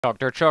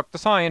Dr. Chuck the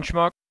Science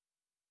Schmuck.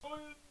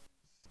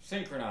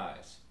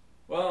 Synchronize.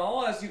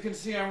 Well, as you can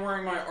see, I'm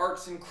wearing my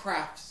arts and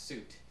crafts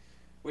suit,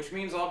 which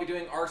means I'll be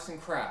doing arts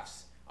and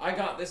crafts. I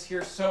got this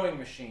here sewing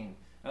machine.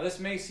 Now, this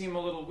may seem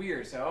a little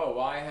weird. So,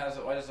 why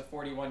does a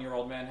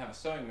 41-year-old man have a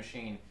sewing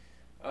machine?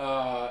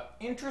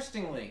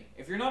 Interestingly,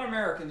 if you're not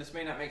American, this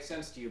may not make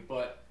sense to you,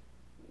 but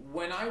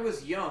when I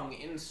was young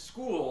in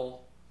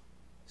school,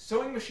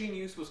 sewing machine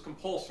use was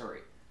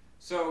compulsory.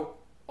 So,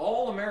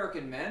 all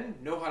American men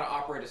know how to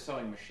operate a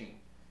sewing machine.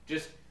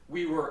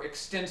 We were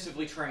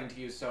extensively trained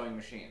to use sewing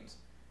machines.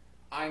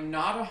 I'm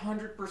not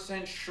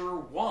 100% sure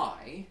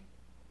why,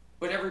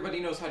 but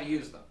everybody knows how to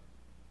use them.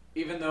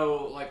 Even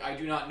though, I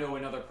do not know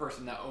another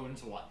person that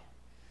owns one.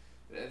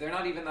 They're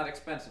not even that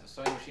expensive. A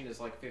sewing machine is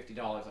like $50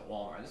 at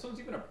Walmart. This one's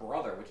even a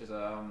Brother, which is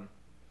the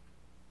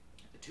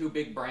two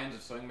big brands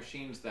of sewing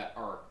machines that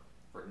are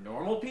for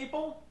normal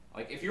people.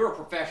 Like, if you're a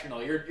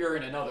professional, you're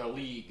in another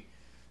league.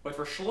 But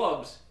for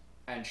schlubs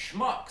and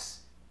schmucks,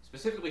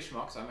 specifically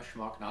schmucks, I'm a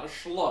schmuck, not a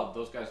schlub.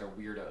 Those guys are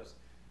weirdos.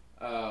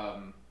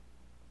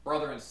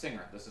 Brother and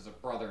Singer. This is a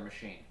Brother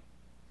machine.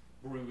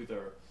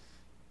 Brother.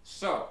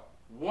 So,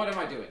 what am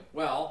I doing?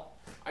 Well,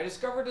 I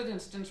discovered an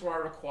instance where I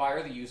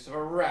require the use of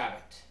a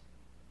rabbit.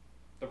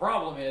 The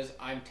problem is,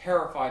 I'm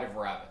terrified of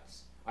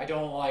rabbits. I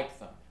don't like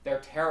them.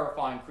 They're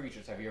terrifying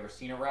creatures. Have you ever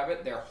seen a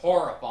rabbit? They're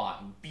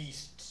horrifying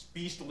beasts,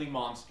 beastly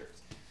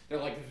monsters. They're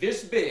like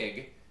this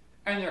big,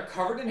 and they're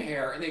covered in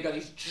hair, and they've got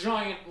these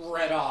giant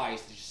red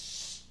eyes that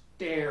just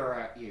stare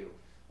at you,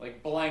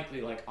 like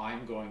blankly, like,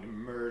 I'm going to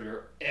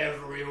murder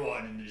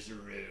everyone in this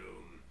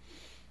room.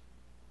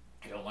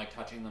 I don't like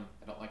touching them.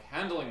 I don't like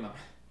handling them.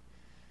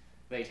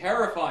 They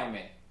terrify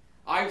me.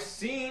 I've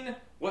seen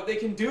what they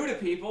can do to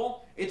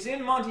people. It's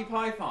in Monty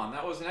Python.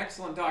 That was an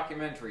excellent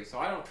documentary, so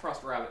I don't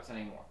trust rabbits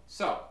anymore.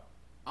 So,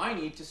 I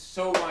need to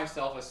sew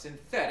myself a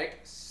synthetic,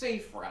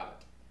 safe rabbit.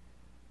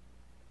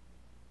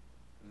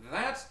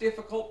 That's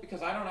difficult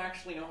because I don't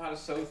actually know how to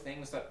sew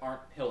things that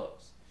aren't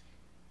pillows.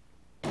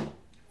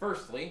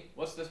 Firstly,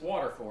 what's this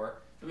water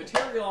for? The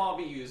material I'll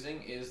be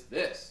using is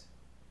this.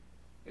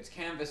 It's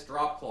canvas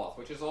drop cloth,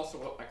 which is also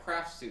what my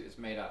craft suit is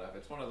made out of.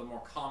 It's one of the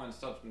more common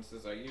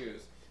substances I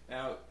use.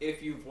 Now,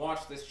 if you've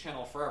watched this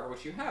channel forever,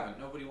 which you haven't,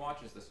 nobody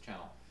watches this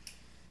channel.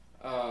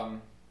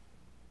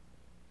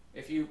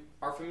 If you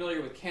are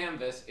familiar with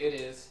canvas, it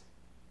is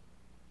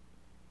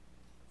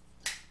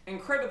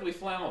incredibly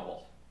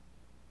flammable.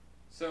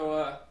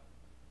 So,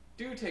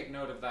 do take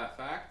note of that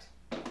fact.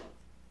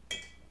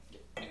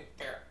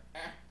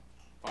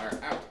 Fire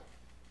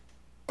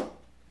out.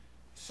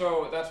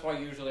 So that's why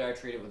usually I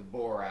treat it with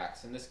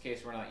borax. In this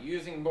case, we're not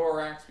using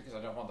borax because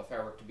I don't want the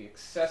fabric to be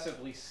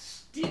excessively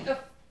stiff.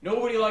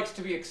 Nobody likes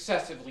to be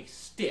excessively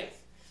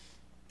stiff.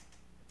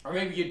 Or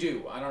maybe you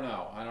do. I don't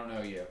know. I don't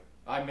know you.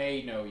 I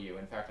may know you.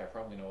 In fact, I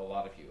probably know a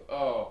lot of you.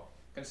 Oh,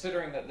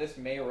 considering that this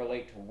may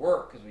relate to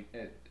work, because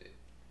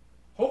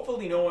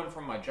hopefully no one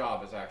from my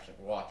job is actually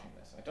watching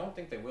this. I don't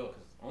think they will,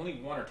 because only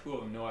one or two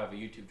of them know I have a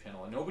YouTube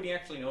channel, and nobody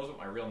actually knows what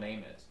my real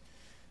name is.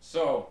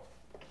 So,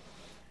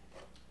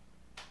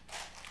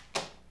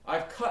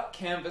 I've cut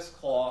canvas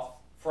cloth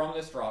from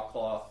this drop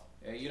cloth.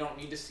 You don't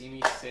need to see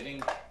me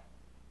sitting,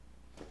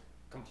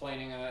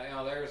 complaining,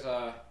 there's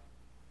a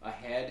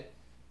head.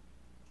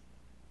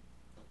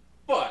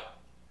 But,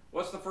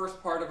 what's the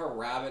first part of a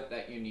rabbit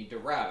that you need to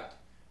rabbit?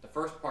 The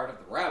first part of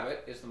the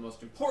rabbit is the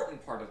most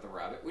important part of the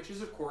rabbit, which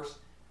is, of course,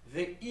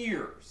 the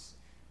ears.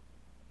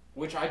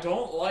 Which I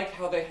don't like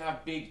how they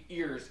have big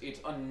ears. It's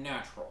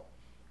unnatural.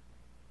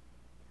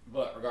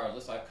 But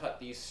regardless, I've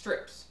cut these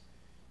strips.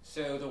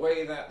 So the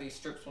way that these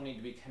strips will need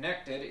to be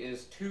connected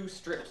is two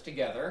strips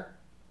together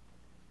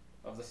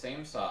of the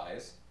same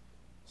size.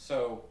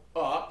 So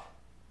up,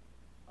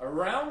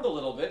 around a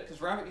little bit,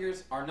 because rabbit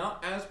ears are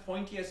not as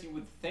pointy as you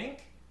would think.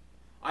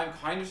 I'm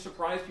kind of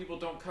surprised people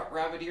don't cut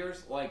rabbit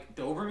ears like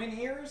Doberman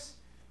ears.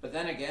 But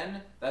then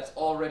again, that's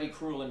already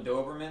cruel in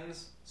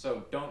Dobermans.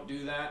 So don't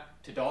do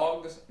that to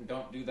dogs.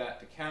 Don't do that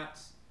to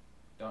cats.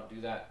 Don't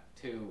do that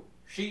to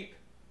sheep.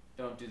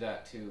 Don't do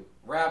that to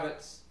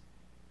rabbits.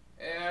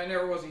 And I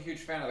never was a huge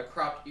fan of the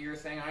cropped ear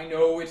thing. I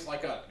know it's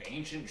like an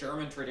ancient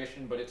German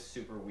tradition, but it's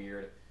super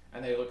weird.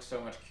 And they look so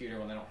much cuter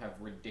when they don't have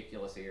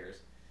ridiculous ears.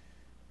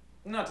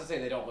 Not to say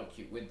they don't look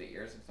cute with the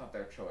ears. It's not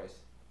their choice.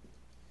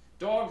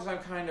 Dogs I'm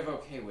kind of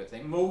okay with.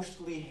 They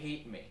mostly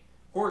hate me.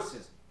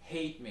 Horses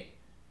hate me.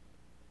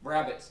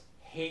 Rabbits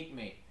hate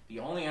me. The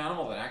only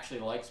animal that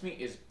actually likes me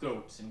is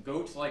goats. And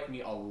goats like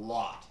me a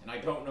lot. And I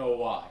don't know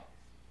why.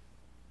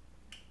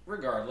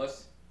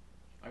 Regardless,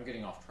 I'm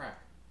getting off track.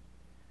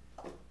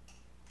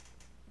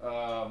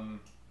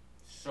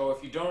 So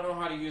if you don't know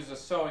how to use a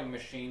sewing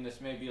machine,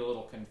 this may be a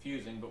little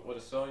confusing, but what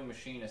a sewing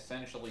machine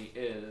essentially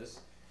is,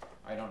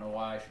 I don't know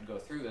why I should go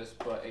through this,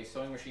 but a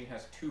sewing machine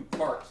has two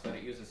parts that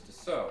it uses to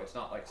sew. It's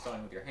not like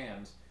sewing with your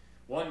hands.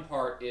 One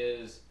part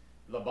is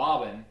the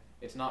bobbin.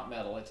 It's not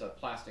metal, it's a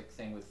plastic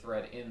thing with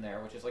thread in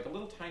there, which is like a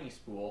little tiny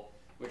spool,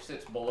 which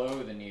sits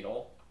below the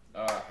needle.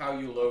 How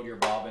you load your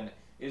bobbin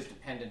is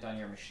dependent on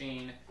your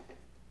machine.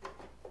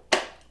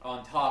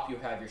 On top you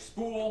have your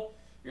spool,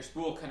 your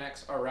spool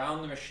connects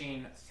around the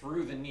machine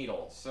through the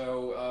needle.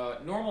 So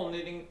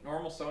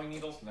normal sewing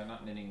needles, they're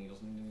not knitting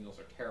needles. Knitting needles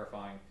are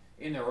terrifying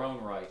in their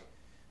own right.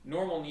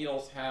 Normal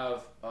needles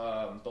have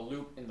the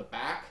loop in the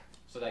back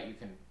so that you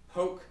can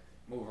poke,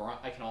 move around.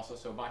 I can also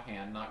sew by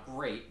hand, not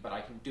great, but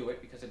I can do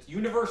it because it's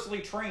universally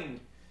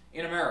trained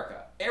in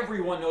America.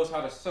 Everyone knows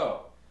how to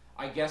sew.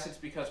 I guess it's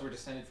because we're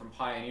descended from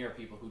pioneer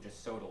people who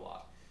just sewed a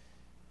lot.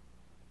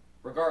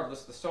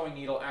 Regardless, the sewing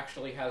needle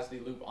actually has the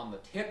loop on the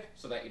tip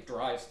so that it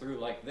drives through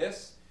like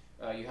this.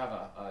 You have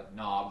a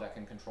knob that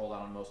can control that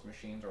on most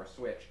machines, or a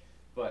switch,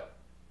 but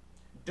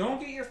don't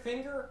get your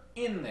finger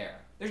in there.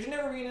 There should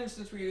never be an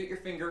instance where you get your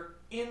finger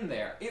in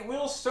there. It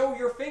will sew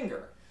your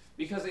finger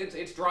because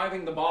it's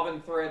driving the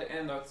bobbin thread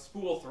and the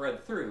spool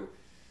thread through.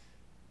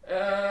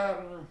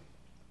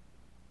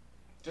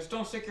 Just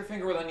don't stick your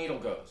finger where the needle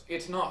goes.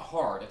 It's not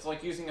hard. It's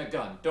like using a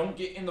gun. Don't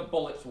get in the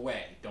bullet's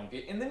way. Don't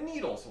get in the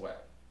needle's way.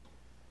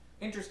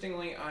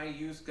 Interestingly, I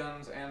use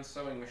guns and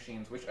sewing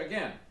machines, which,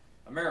 again,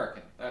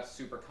 American. That's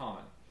super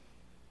common.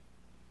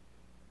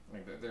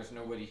 Like, there's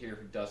nobody here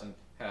who doesn't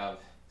have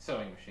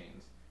sewing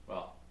machines.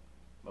 Well,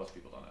 most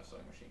people don't have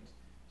sewing machines.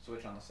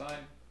 Switch on the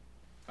side.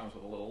 Comes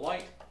with a little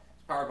light.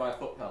 It's powered by a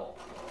foot pedal.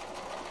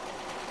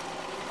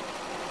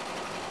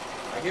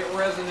 I get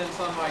resonance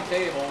on my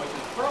table, which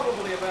is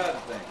probably a bad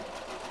thing.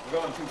 I'm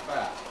going too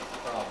fast. That's the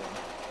problem.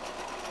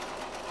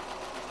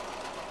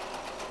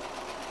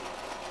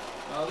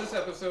 Now, this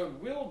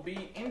episode will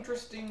be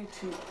interesting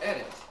to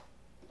edit.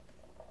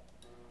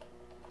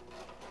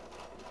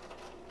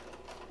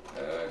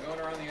 Going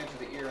around the edge of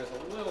the ear is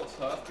a little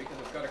tough because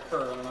it's got a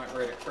curve and I'm not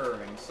great at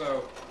curving.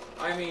 So,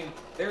 I mean,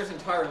 there's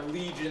entire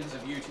legions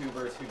of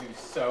YouTubers who do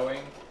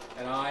sewing,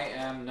 and I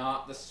am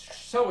not the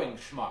sewing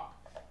schmuck.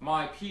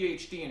 My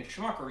PhD in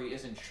schmuckery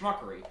is in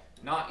schmuckery,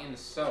 not in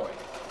sewing.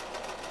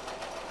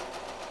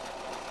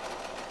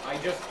 I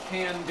just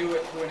can do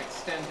it to an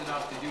extent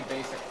enough to do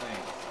basic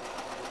things.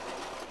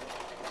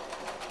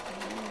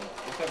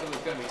 This episode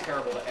is going to be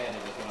terrible to edit,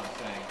 is what I'm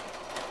saying.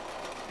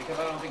 Because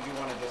I don't think you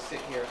want to just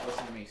sit here and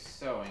listen to me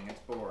sewing. It's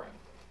boring.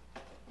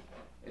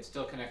 It's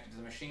still connected to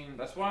the machine.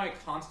 That's why I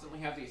constantly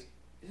have these...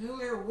 Ew,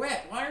 they're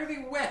wet. Why are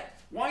they wet?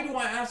 Why do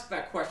I ask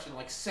that question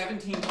like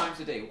 17 times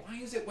a day? Why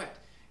is it wet?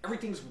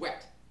 Everything's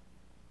wet.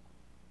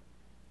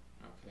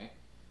 Okay.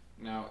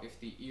 Now, if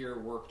the ear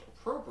worked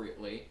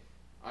appropriately,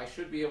 I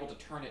should be able to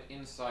turn it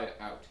inside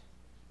out.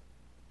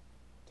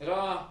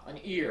 Ta-da! An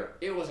ear.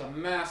 It was a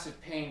massive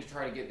pain to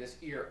try to get this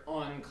ear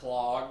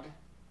unclogged.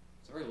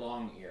 It's a very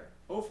long ear.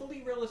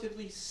 Hopefully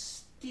relatively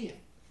stiff.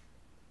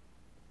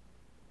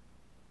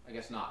 I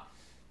guess not.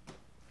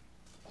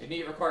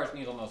 It requires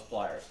needle nose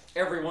pliers.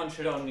 Everyone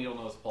should own needle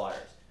nose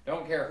pliers.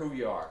 Don't care who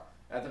you are.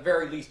 At the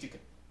very least, you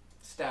could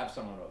stab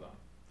someone with them.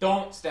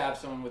 Don't stab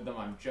someone with them,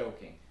 I'm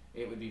joking.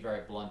 It would be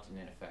very blunt and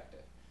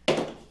ineffective.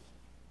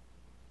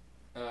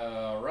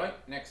 Right,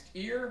 next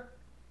ear.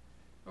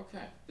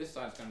 Okay, this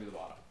side's going to be the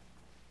bottom.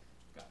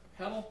 Got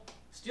the pedal.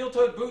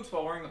 Steel-toed boots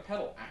while wearing the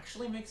pedal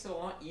actually makes it a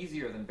lot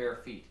easier than bare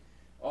feet.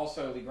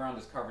 Also, the ground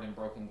is covered in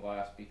broken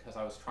glass because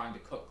I was trying to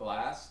cook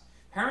glass.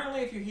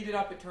 Apparently, if you heat it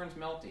up, it turns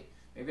melty.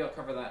 Maybe I'll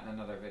cover that in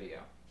another video.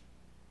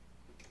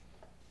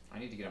 I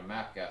need to get a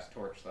MAP gas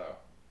torch, though.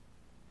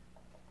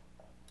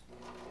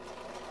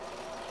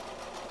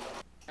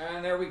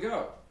 And there we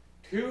go.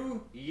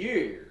 2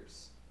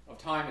 years of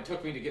time it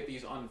took me to get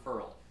these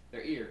unfurled.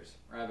 They're ears,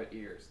 rabbit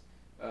ears.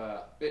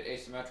 Bit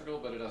asymmetrical,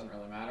 but it doesn't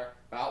really matter.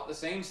 About the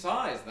same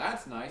size.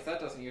 That's nice.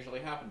 That doesn't usually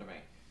happen to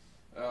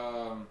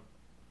me.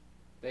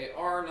 They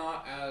are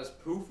not as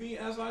poofy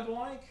as I'd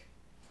like.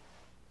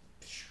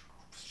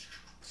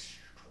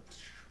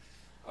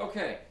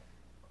 Okay,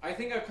 I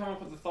think I've come up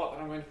with the thought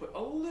that I'm going to put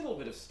a little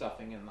bit of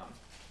stuffing in them,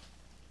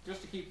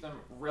 just to keep them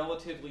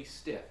relatively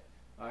stiff.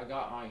 I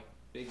got my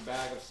big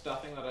bag of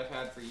stuffing that I've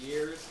had for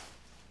years.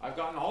 I've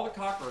gotten all the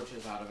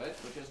cockroaches out of it,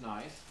 which is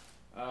nice.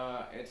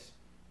 It's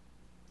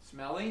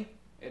smelly.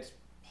 It's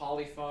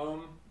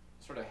polyfoam,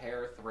 sort of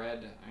hair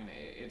thread. I mean,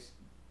 it's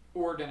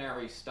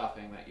ordinary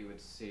stuffing that you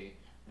would see.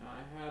 Now,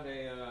 I had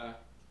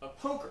a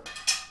poker.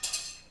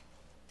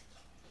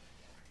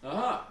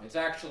 It's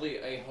actually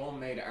a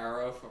homemade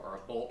arrow or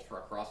a bolt for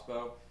a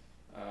crossbow.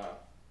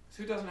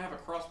 Who doesn't have a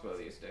crossbow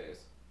these days?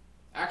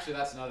 Actually,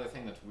 that's another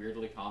thing that's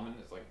weirdly common.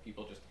 It's like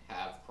people just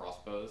have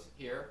crossbows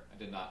here. I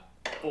did not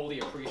fully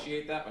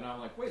appreciate that, but now I'm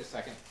like, wait a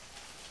second.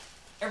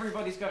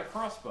 Everybody's got a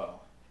crossbow.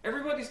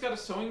 Everybody's got a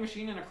sewing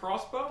machine and a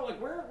crossbow?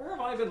 Like, where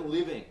have I been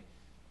living?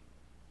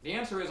 The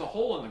answer is a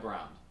hole in the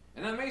ground.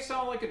 And that may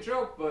sound like a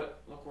joke,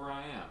 but look where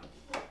I am.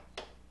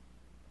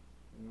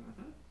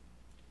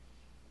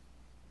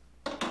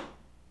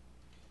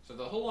 So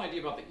the whole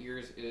idea about the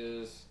ears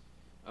is,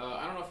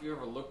 I don't know if you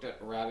ever looked at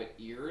rabbit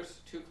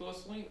ears too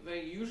closely.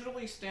 They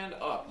usually stand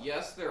up.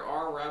 Yes, there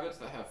are rabbits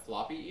that have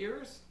floppy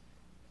ears,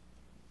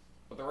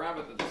 but the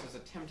rabbit that this is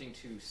attempting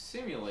to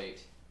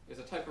simulate is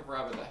a type of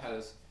rabbit that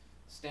has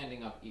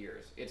standing up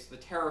ears. It's the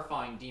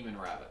terrifying demon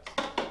rabbit.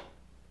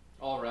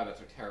 All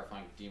rabbits are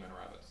terrifying demon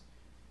rabbits.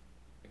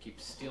 They keep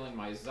stealing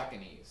my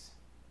zucchinis.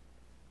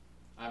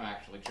 I'm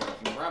actually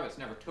joking. Rabbits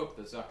never took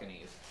the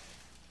zucchinis.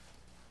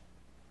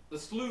 The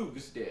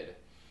slugs did.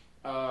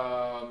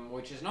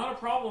 Which is not a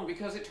problem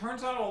because it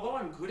turns out although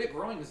I'm good at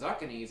growing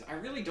zucchinis, I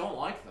really don't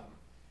like them.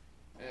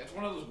 It's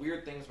one of those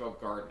weird things about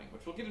gardening,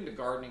 which we'll get into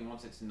gardening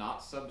once it's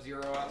not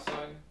sub-zero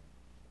outside.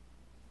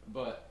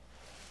 But,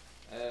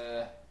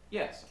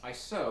 yes, I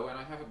sow and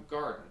I have a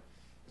garden.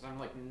 Because I'm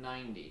like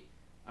 90.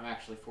 I'm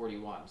actually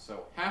 41,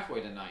 so halfway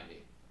to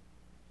 90.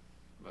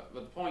 But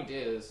the point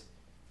is,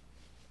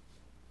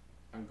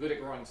 I'm good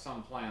at growing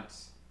some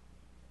plants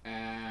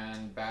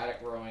and bad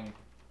at growing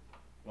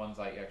ones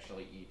I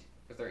actually eat.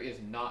 Because there is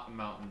not a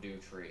Mountain Dew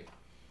tree.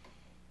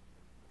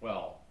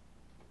 Well,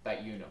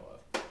 that you know of.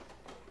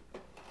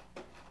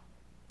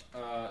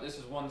 This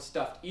is one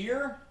stuffed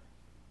ear.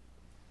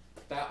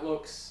 That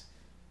looks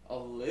a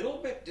little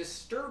bit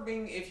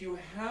disturbing if you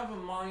have a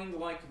mind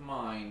like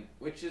mine,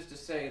 which is to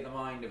say the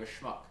mind of a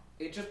schmuck.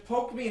 It just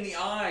poked me in the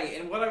eye,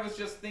 and what I was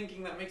just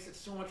thinking, that makes it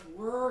so much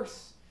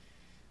worse.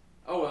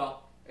 Oh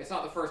well, it's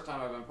not the first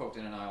time I've been poked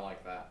in an eye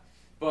like that.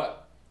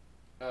 But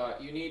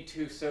you need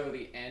to sew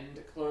the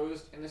end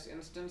closed in this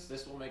instance.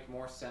 This will make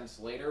more sense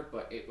later,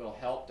 but it will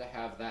help to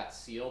have that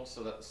sealed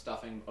so that the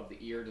stuffing of the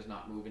ear does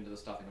not move into the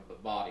stuffing of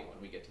the body when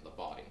we get to the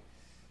body.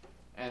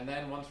 And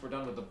then once we're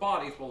done with the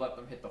bodies, we'll let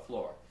them hit the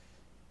floor.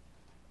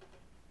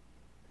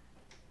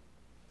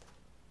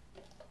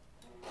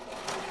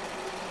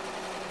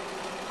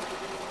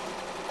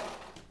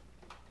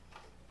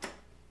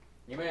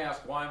 You may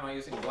ask, why am I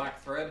using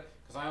black thread?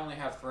 Because I only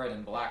have thread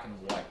in black and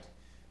white.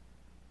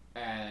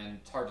 And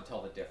it's hard to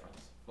tell the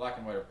difference. Black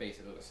and white are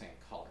basically the same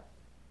color.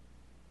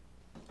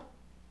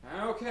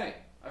 Okay,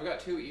 I've got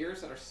two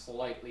ears that are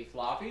slightly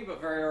floppy, but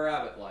very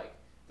rabbit-like.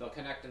 They'll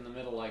connect in the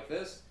middle like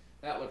this.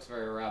 That looks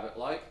very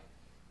rabbit-like.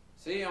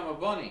 See, I'm a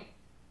bunny.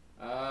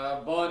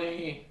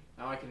 Bunny!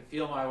 Now I can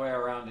feel my way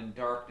around in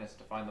darkness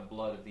to find the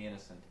blood of the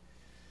innocent.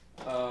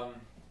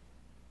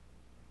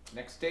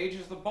 Next stage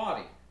is the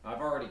body. I've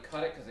already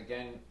cut it, because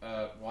again,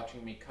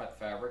 watching me cut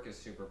fabric is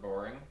super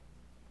boring.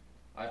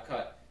 I've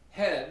cut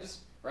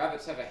heads.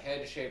 Rabbits have a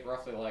head shaped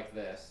roughly like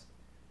this,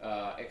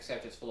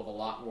 except it's full of a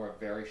lot more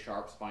very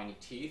sharp spiny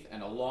teeth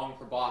and a long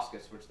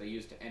proboscis which they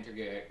use to enter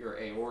your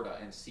aorta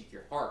and seek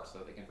your heart so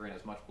that they can drain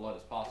as much blood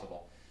as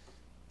possible.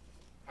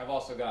 I've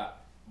also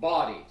got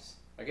bodies.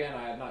 Again,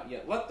 I have not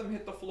yet let them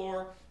hit the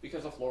floor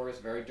because the floor is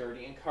very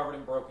dirty and covered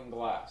in broken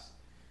glass.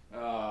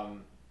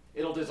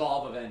 It'll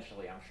dissolve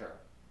eventually, I'm sure.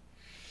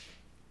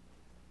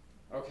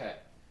 Okay,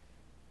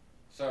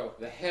 so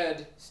the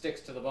head sticks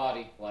to the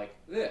body like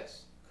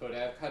this. Could I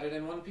have cut it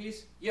in one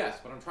piece? Yes,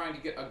 but I'm trying to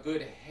get a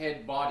good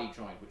head-body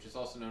joint, which is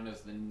also known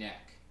as the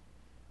neck.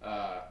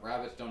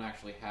 Rabbits don't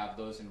actually have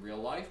those in real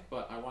life,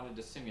 but I wanted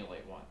to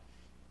simulate one.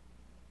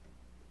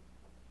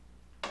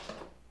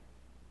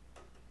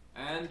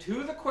 And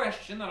to the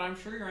question that I'm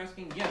sure you're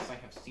asking, yes, I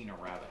have seen a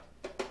rabbit.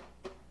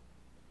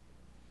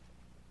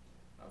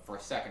 For a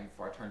second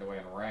before I turned away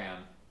and ran.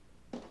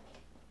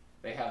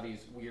 They have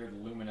these weird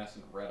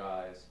luminescent red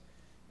eyes.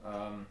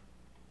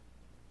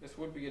 This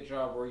would be a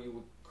job where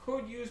you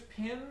could use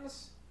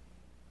pins.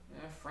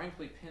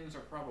 Frankly, pins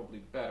are probably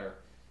better.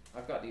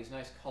 I've got these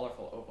nice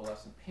colorful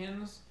opalescent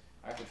pins.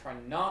 I have to try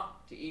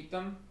not to eat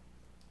them.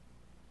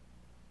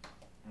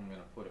 I'm going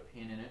to put a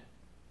pin in it.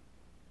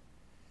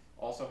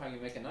 Also, how you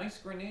make a nice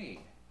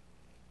grenade.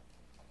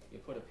 You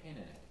put a pin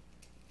in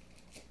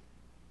it.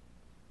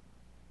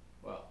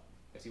 Well,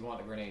 if you want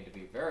the grenade to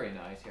be very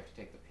nice, you have to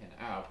take the pin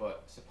out,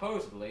 but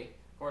supposedly,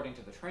 according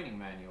to the training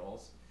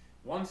manuals,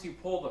 once you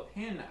pull the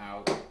pin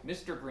out,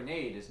 Mr.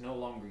 Grenade is no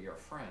longer your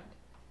friend.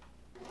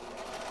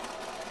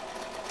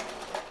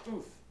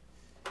 Oof.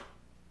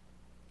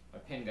 My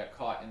pin got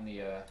caught in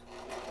the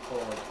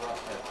forward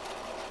thruster.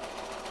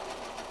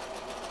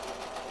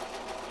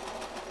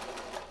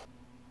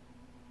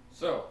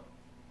 So,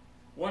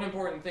 one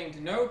important thing to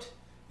note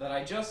that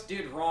I just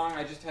did wrong,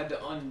 I just had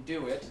to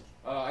undo it.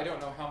 I don't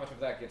know how much of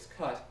that gets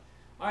cut.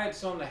 I had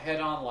sewn the head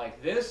on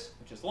like this,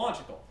 which is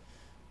logical.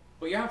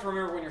 But you have to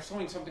remember when you're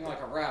sewing something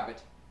like a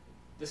rabbit,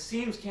 the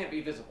seams can't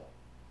be visible.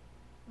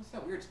 What's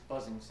that weird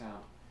buzzing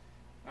sound?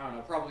 I don't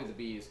know, probably the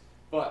bees.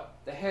 But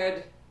the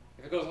head,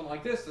 if it goes on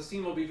like this, the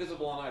seam will be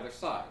visible on either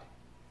side.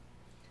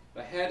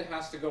 The head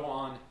has to go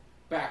on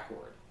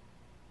backward,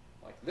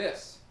 like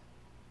this.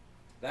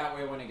 That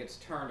way when it gets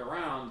turned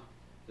around,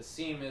 the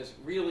seam is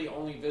really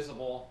only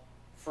visible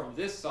from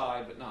this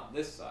side, but not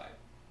this side.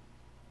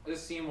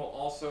 This seam will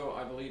also,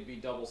 I believe, be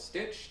double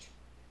stitched,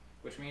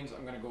 which means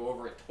I'm going to go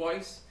over it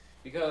twice,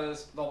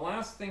 because the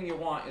last thing you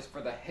want is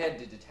for the head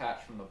to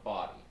detach from the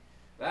body.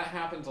 That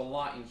happens a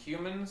lot in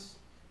humans,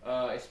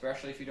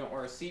 especially if you don't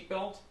wear a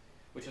seatbelt,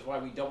 which is why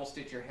we double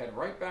stitch your head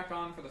right back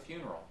on for the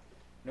funeral.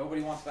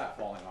 Nobody wants that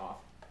falling off.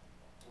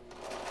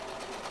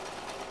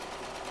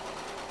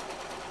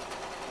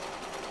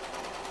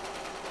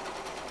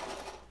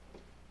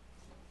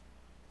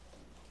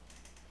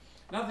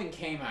 Nothing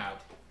came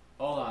out.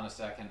 Hold on a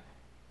second.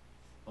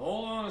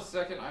 Hold on a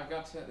second. I've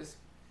got to...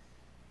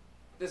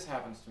 This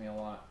happens to me a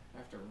lot. I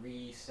have to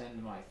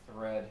resend my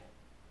thread.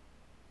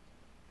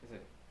 Because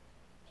it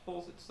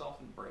pulls itself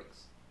and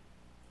breaks.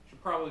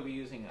 Should probably be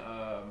using,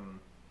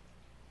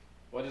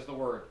 what is the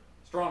word?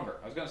 Stronger.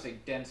 I was going to say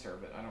denser,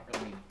 but I don't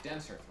really need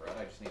denser thread.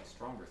 I just need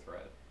stronger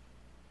thread.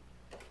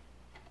 I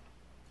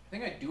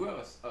think I do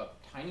have a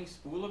tiny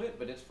spool of it,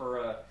 but it's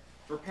for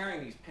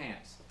repairing these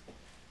pants.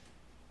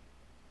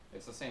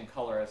 It's the same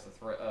color as the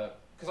thread,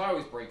 because I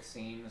always break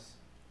seams,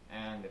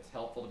 and it's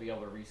helpful to be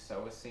able to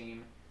re-sew a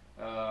seam.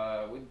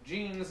 With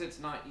jeans, it's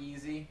not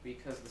easy,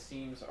 because the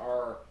seams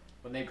are,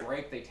 when they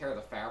break, they tear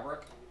the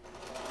fabric.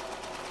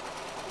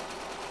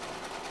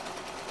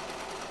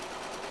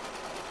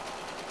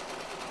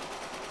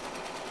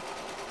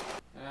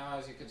 Now,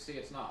 as you can see,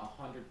 it's not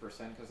 100%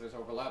 because there's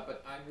overlap,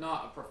 but I'm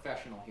not a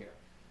professional here.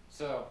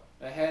 So,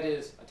 the head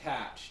is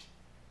attached,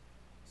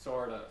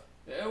 sort of.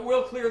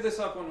 We'll clear this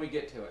up when we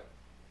get to it.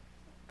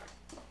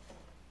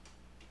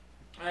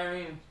 I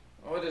mean,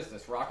 what is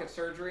this, rocket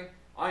surgery?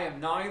 I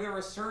am neither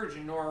a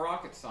surgeon nor a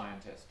rocket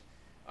scientist.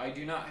 I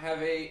do not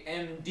have a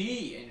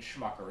MD in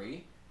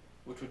schmuckery,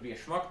 which would be a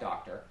schmuck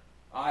doctor.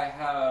 I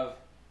have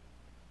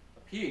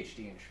a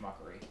PhD in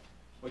schmuckery,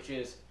 which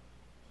is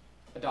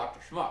a Dr.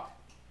 Schmuck.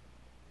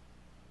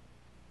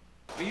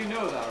 But you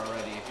know that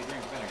already if you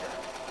drink vinegar.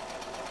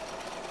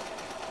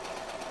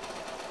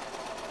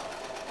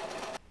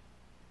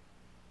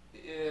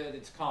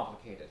 It's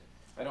complicated.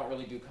 I don't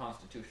really do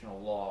constitutional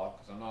law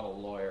because I'm not a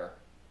lawyer.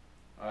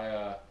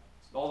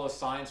 All those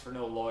signs for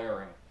no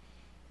lawyering.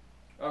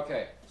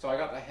 Okay, so I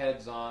got the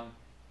heads on.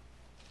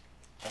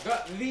 I've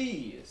got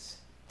these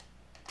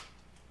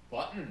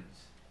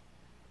buttons.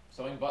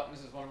 Sewing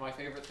buttons is one of my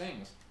favorite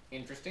things.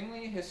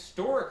 Interestingly,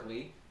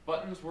 historically,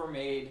 buttons were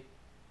made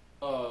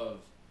of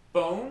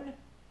bone,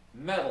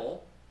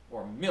 metal,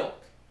 or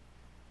milk.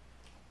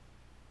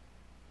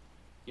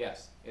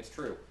 Yes, it's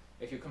true.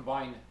 If you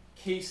combine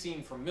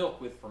casein from milk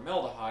with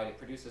formaldehyde, it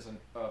produces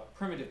a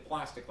primitive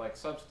plastic-like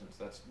substance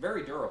that's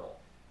very durable.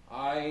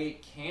 I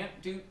can't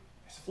do...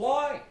 There's a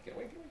fly! Get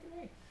away, get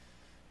away,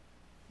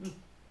 get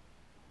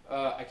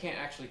away. I can't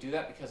actually do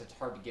that because it's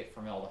hard to get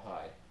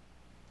formaldehyde.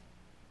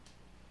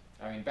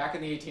 I mean, back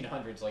in the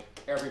 1800s, like,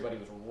 everybody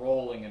was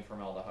rolling in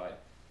formaldehyde.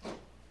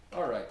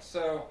 Alright,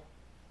 so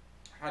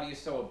how do you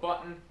sew a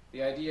button?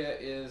 The idea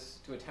is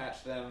to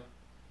attach them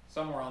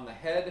somewhere on the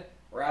head.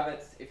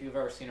 Rabbits, if you've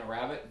ever seen a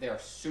rabbit, they're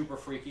super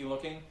freaky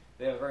looking.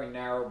 They have a very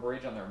narrow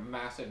bridge on their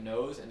massive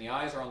nose, and the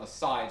eyes are on the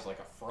sides like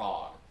a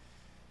frog.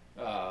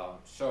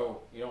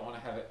 So you don't want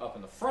to have it up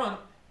in the front.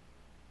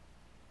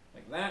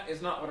 Like that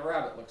is not what a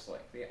rabbit looks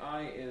like. The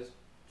eye is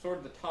sort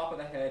of the top of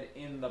the head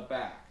in the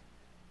back.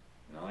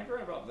 Like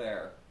right about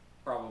there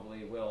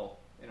probably will,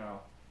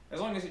 as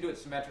long as you do it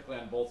symmetrically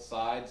on both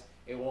sides,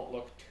 it won't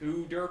look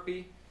too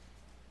derpy.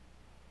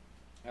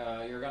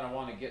 You're going to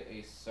want to get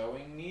a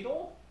sewing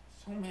needle.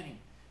 So many.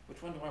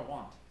 Which one do I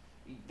want?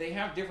 They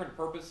have different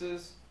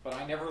purposes, but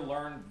I never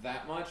learned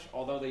that much.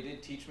 Although they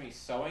did teach me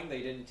sewing,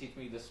 they didn't teach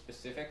me the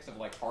specifics of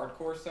like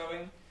hardcore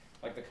sewing,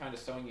 like the kind of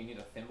sewing you need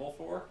a thimble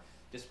for.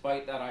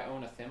 Despite that I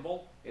own a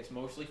thimble, it's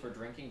mostly for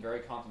drinking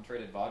very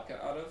concentrated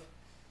vodka out of.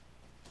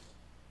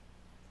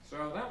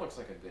 So that looks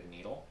like a good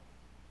needle.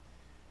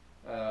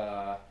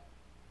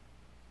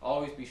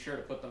 Always be sure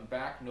to put them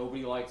back.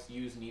 Nobody likes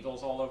used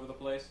needles all over the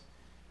place.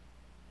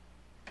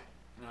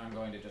 Now I'm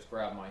going to just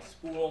grab my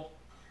spool.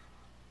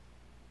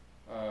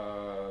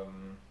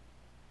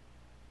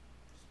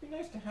 Just be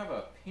nice to have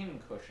a pin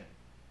cushion.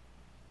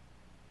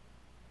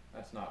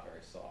 That's not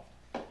very soft.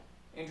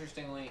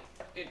 Interestingly,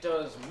 it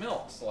does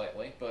melt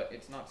slightly, but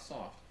it's not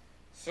soft.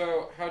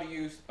 So how do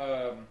you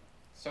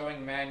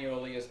sewing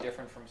manually is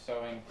different from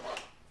sewing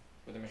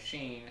with a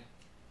machine.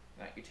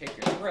 Now you take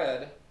your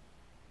thread,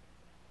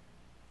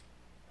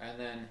 and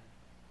then,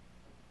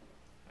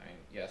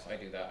 yes, I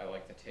do that. I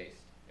like the taste.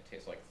 It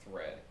tastes like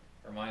thread.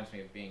 Reminds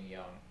me of being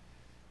young.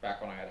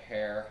 Back when I had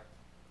hair.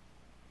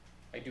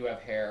 I do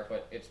have hair,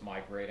 but it's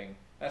migrating.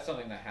 That's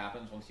something that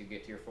happens once you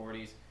get to your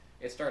 40s.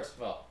 It starts,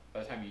 well,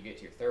 by the time you get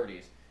to your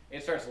 30s,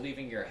 it starts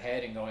leaving your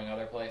head and going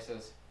other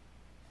places.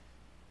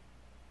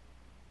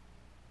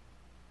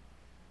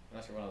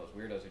 Unless you're one of those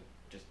weirdos who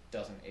just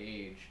doesn't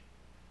age.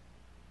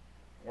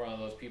 Or one of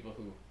those people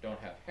who don't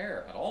have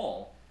hair at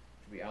all,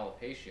 which would be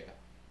alopecia.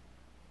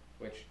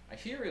 Which I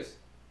hear is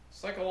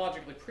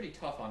psychologically pretty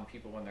tough on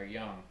people when they're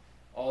young.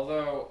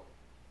 Although,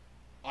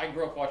 I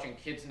grew up watching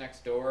Kids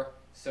Next Door,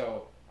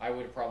 so I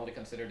would have probably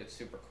considered it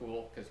super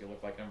cool, because you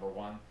look like number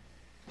one.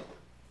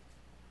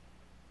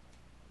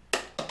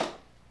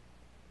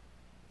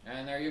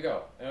 And there you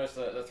go. Notice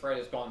the thread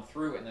has gone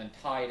through and then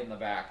tied in the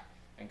back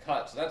and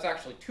cut. So that's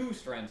actually 2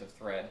 strands of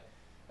thread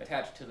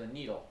attached to the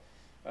needle.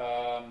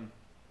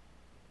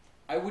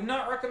 I would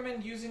not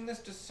recommend using this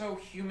to sew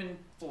human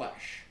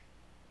flesh.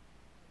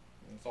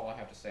 That's all I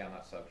have to say on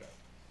that subject.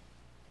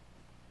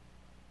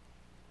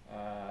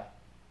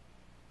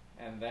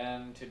 And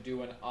then to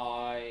do an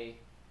eye,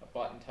 a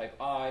button type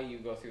eye, you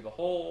go through the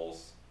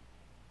holes.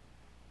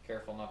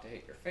 Careful not to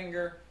hit your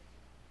finger.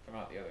 Come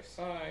out the other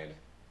side.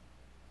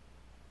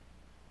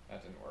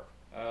 That didn't work.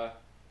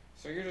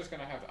 So you're just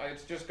going to have to,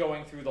 it's just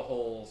going through the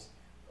holes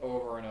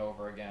over and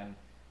over again.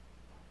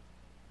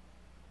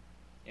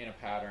 in a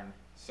pattern.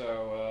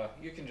 So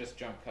you can just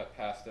jump cut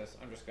past this.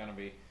 I'm just going to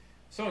be...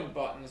 Sewing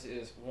buttons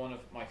is one of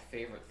my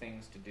favorite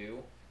things to do,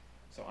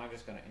 so I'm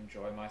just going to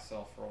enjoy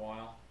myself for a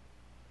while.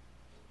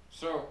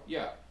 So,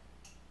 yeah.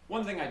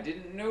 One thing I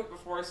didn't note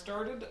before I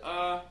started,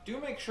 do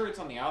make sure it's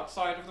on the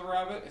outside of the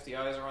rabbit. If the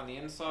eyes are on the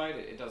inside,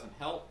 it doesn't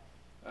help.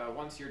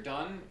 Once you're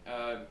done,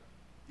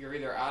 you're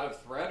either out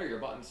of thread or your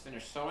button's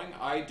finished sewing.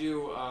 I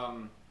do,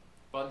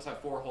 buttons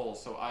have 4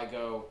 holes, so I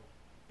go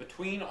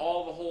between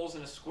all the holes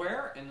in a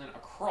square and then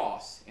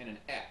across in an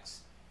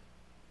X.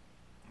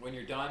 When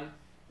you're done,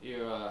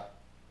 you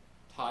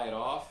tie it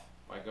off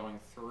by going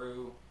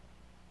through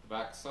the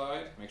back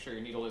side. Make sure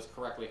your needle is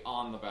correctly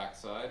on the back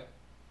side.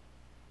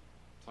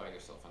 Tie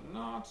yourself a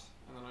knot,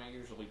 and then I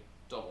usually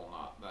double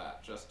knot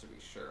that just to be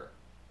sure.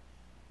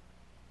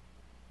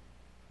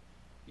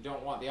 You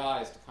don't want the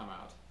eyes to come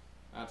out.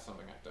 That's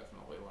something I've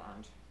definitely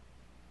learned.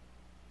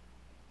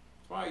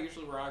 That's why I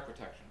usually wear eye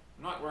protection.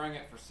 I'm not wearing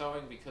it for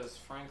sewing because,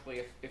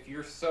 frankly, if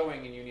you're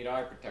sewing and you need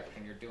eye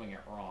protection, you're doing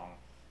it wrong.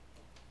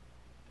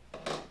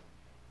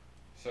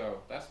 So,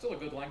 that's still a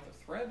good length of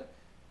thread.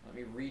 Let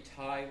me retie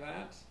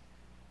that,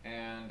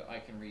 and I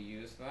can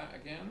reuse that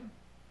again.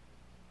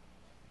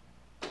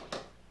 Get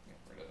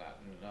rid of that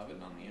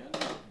nubbin on the end,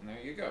 and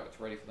there you go. It's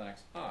ready for the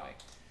next eye.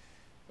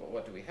 But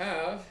what do we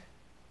have?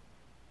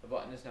 The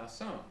button is now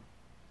sewn.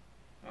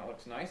 That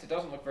looks nice. It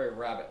doesn't look very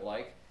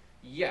rabbit-like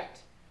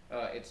yet.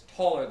 It's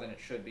taller than it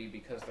should be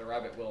because the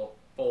rabbit will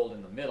fold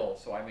in the middle,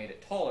 so I made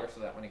it taller so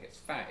that when it gets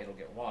fat, it'll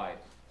get wide.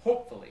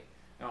 Hopefully.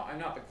 Now, I'm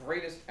not the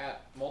greatest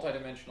at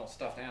multi-dimensional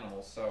stuffed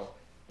animals, so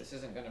this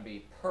isn't going to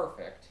be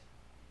perfect.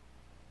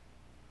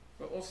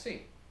 But we'll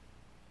see.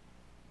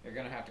 You're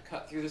going to have to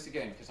cut through this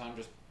again because I'm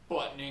just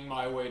buttoning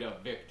my way to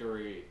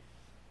victory.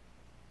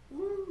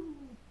 Woo!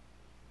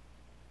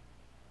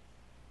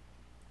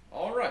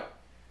 Alright.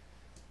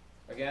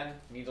 Again,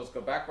 needles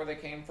go back where they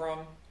came from.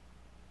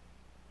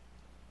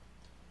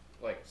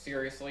 Like,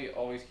 seriously,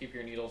 always keep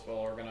your needles well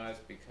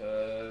organized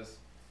because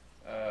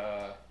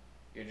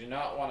you do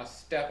not want to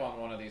step on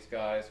one of these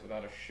guys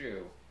without a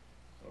shoe.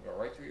 It'll go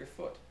right through your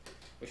foot.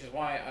 Which is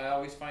why I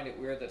always find it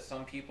weird that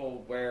some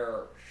people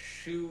wear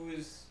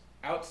shoes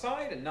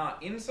outside and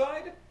not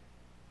inside.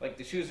 Like,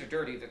 the shoes are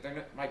dirty.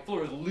 My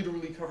floor is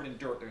literally covered in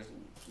dirt. There's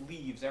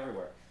leaves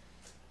everywhere.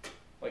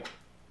 Like,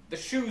 the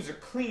shoes are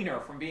cleaner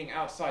from being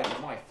outside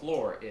than my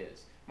floor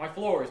is. My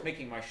floor is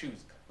making my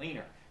shoes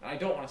cleaner. And I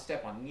don't want to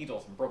step on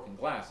needles and broken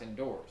glass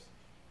indoors.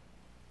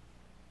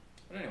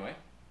 But anyway,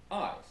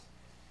 eyes.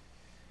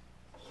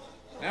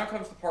 Now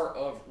comes the part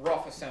of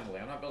rough assembly.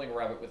 I'm not building a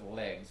rabbit with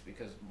legs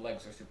because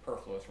legs are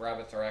superfluous.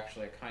 Rabbits are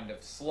actually a kind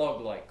of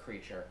slug-like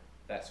creature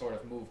that sort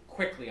of move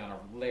quickly on a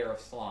layer of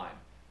slime.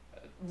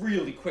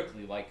 Really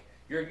quickly. Like,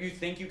 you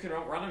think you can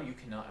outrun them, you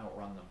cannot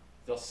outrun them.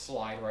 They'll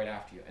slide right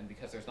after you. And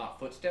because there's not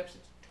footsteps,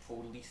 it's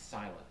totally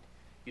silent.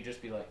 You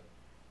just be like,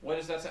 what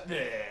is that sound?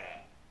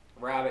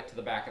 Rabbit to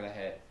the back of the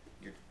head.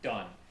 You're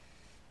done.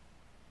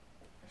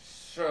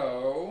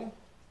 So,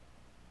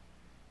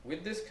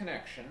 with this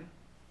connection...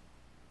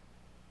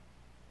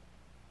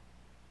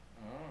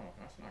 Oh,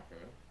 that's not good.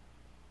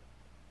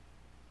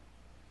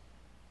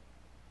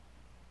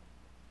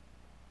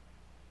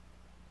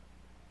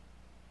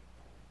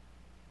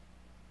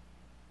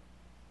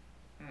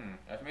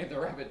 I've made the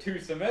rabbit too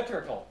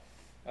symmetrical.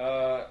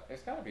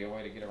 There's got to be a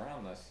way to get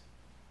around this.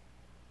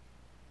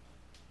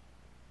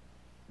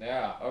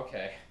 Yeah,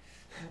 okay.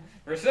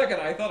 For a second,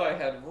 I thought I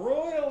had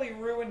royally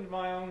ruined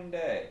my own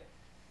day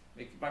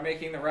by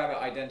making the rabbit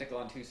identical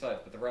on two sides,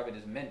 but the rabbit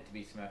is meant to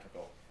be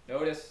symmetrical.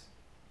 Notice.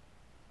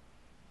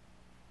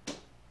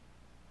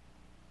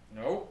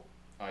 Nope,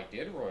 I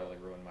did royally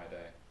ruin my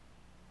day.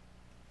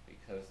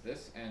 Because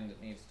this end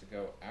needs to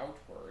go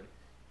outward,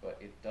 but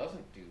it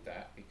doesn't do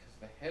that because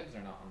the heads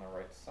are not on the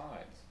right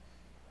sides.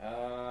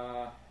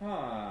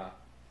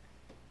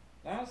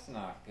 That's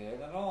not good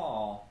at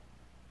all.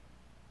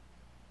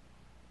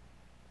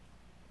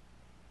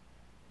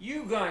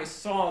 You guys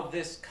saw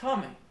this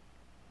coming.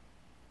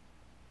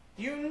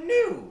 You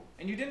knew,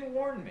 and you didn't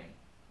warn me.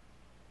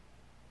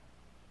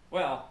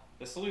 Well,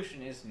 the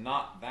solution is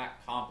not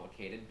that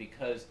complicated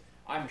because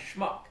I'm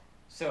schmuck.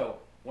 So,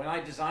 when I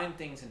design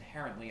things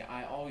inherently,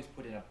 I always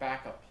put in a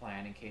backup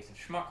plan in case of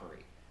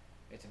schmuckery.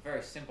 It's a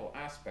very simple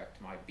aspect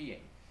to my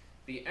being.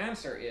 The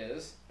answer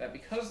is that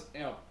because,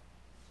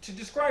 to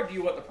describe to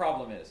you what the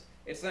problem is,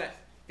 it's that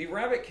the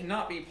rabbit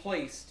cannot be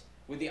placed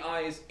with the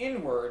eyes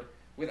inward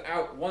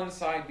without one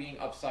side being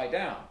upside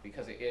down,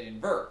 because it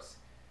inverts.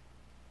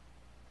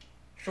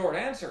 Short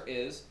answer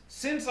is,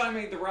 since I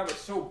made the rabbit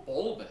so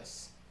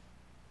bulbous,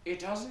 it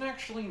doesn't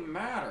actually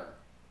matter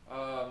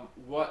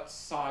what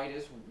side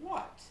is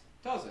what,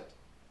 does it?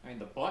 I mean,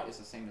 the butt is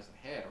the same as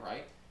the head,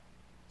 right?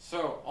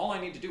 So, all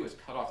I need to do is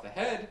cut off the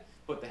head,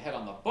 put the head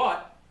on the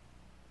butt,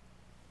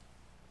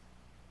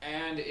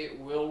 and it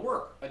will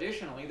work.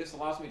 Additionally, this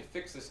allows me to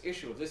fix this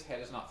issue of this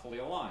head is not fully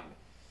aligned.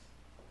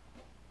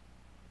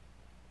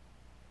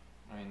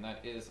 I mean, that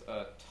is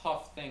a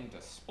tough thing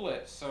to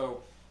split,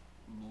 so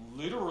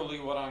literally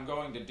what I'm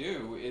going to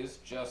do is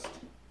just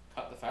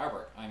cut the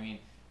fabric. I mean,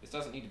 This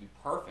doesn't need to be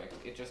perfect,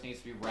 it just needs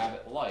to be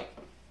rabbit-like.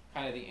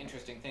 Kind of the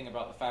interesting thing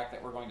about the fact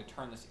that we're going to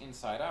turn this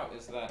inside out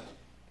is that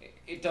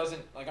it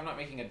doesn't, like, I'm not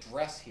making a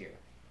dress here.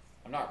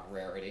 I'm not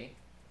Rarity.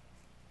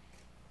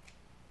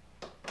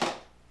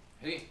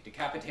 Hey,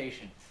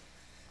 decapitation.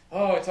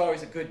 Oh, it's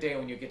always a good day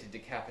when you get to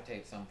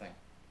decapitate something.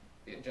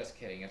 Just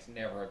kidding, it's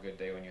never a good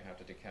day when you have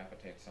to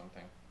decapitate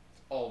something.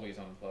 It's always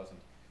unpleasant.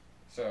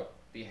 So,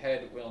 the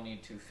head will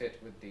need to fit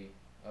with the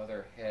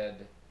other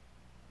head.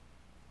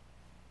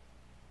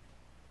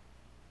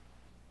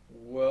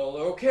 Well,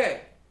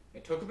 okay.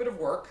 It took a bit of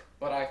work,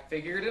 but I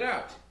figured it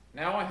out.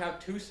 Now I have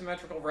two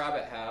symmetrical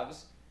rabbit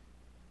halves,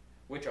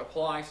 which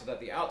apply so that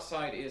the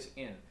outside is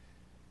in.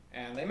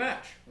 And they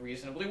match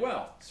reasonably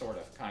well, sort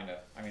of, kind of.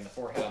 I mean, the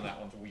forehead on that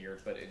one's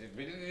weird, but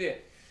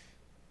it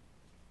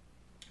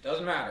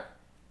doesn't matter.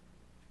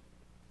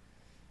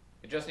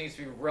 It just needs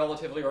to be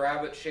relatively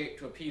rabbit-shaped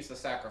to appease the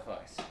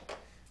sacrifice.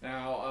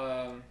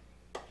 Now,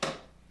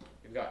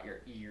 you've got your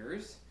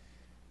ears.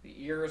 The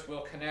ears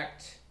will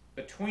connect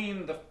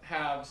between the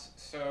halves,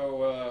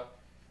 so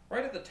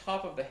right at the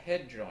top of the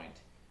head joint.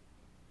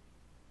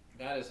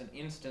 That is an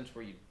instance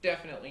where you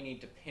definitely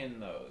need to pin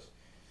those.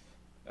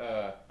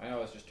 I know I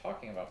was just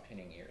talking about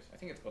pinning ears. I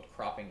think it's called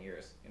cropping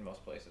ears in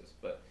most places,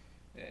 but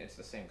it's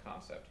the same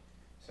concept.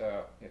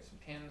 So, get some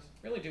pins.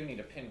 Really do need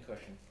a pin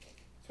cushion.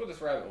 That's what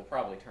this rabbit will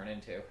probably turn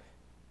into.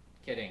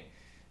 Kidding.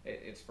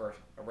 It's for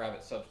a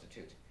rabbit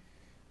substitute.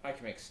 I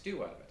can make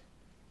stew out of it.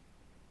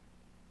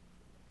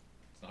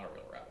 It's not a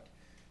real rabbit.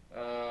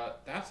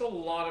 That's a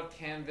lot of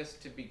canvas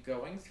to be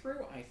going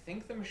through. I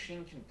think the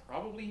machine can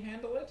probably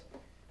handle it.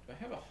 Do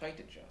I have a height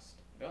adjust?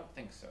 I don't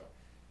think so.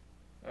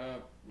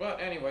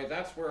 But anyway,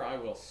 that's where I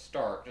will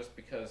start, just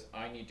because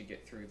I need to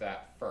get through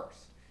that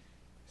first.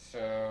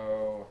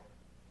 So,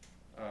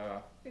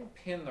 I can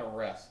pin the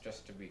rest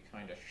just to be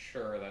kind of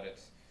sure that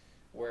it's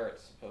where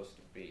it's supposed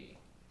to be.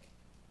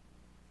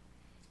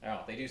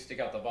 Now, they do stick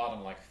out the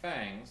bottom like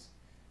fangs,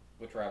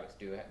 which rabbits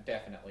do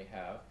definitely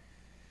have.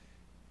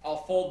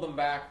 I'll fold them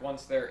back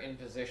once they're in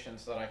position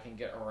so that I can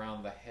get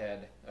around the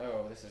head.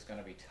 Oh, this is going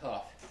to be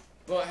tough.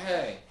 But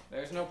hey,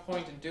 there's no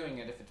point in doing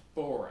it if it's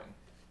boring.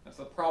 That's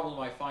the problem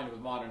I find with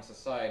modern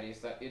society, is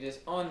that it is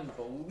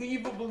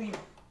unbelievably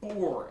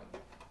boring.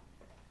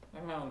 I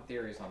have my own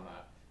theories on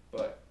that,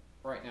 but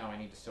right now I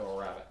need to sew a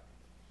rabbit.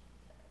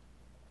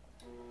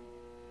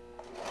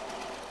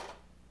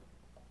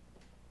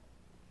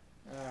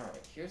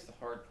 Alright, here's the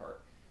hard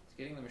part. It's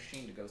getting the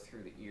machine to go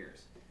through the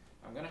ears.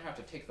 I'm going to have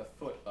to take the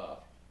foot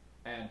up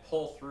and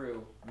pull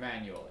through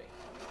manually.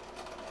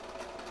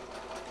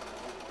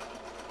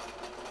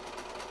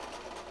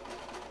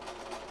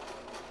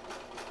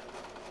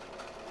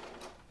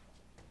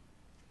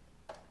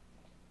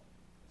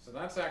 So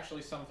that's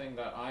actually something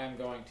that I am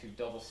going to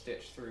double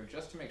stitch through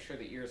just to make sure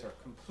the ears are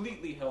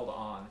completely held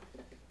on,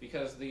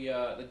 because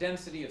the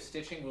density of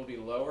stitching will be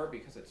lower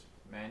because it's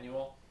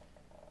manual.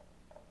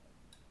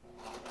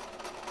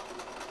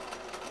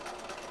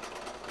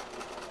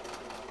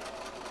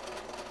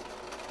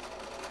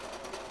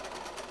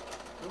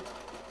 Oop.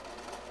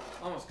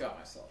 Almost got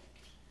myself.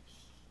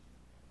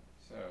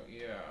 So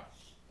yeah,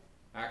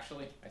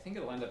 actually I think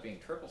it'll end up being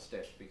triple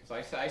stitched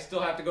because I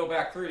still have to go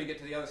back through to get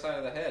to the other side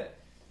of the head.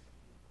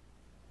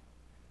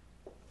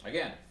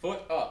 Again,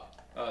 foot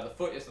up. The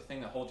foot is the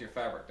thing that holds your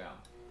fabric down.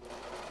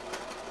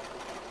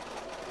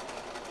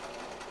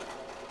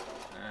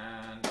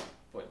 And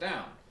foot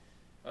down.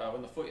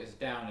 When the foot is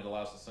down, it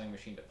allows the sewing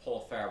machine to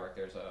pull fabric.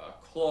 There's a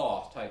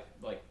claw type,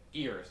 like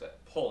gears,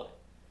 that pull it.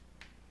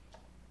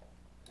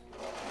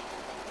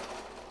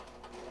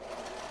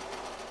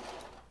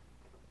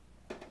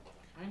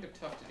 Kind of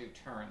tough to do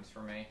turns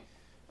for me.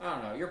 I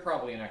don't know, you're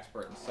probably an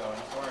expert in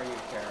sewing, so why are you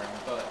caring?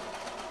 But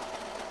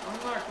I'm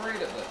not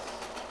great at this.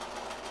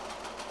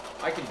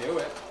 I can do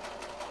it.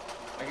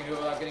 I can do it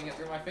without getting it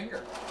through my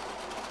finger.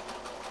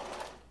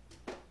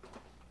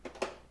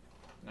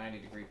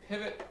 90-degree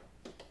pivot.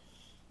 Let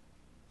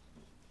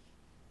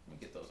me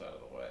get those out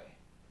of the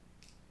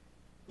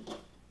way.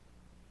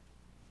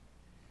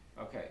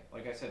 Okay,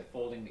 like I said,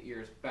 folding the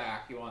ears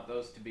back, you want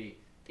those to be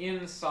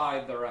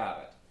inside the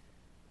rabbit,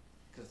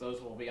 because those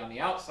will be on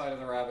the outside of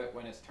the rabbit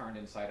when it's turned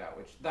inside out,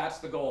 which that's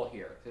the goal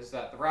here, is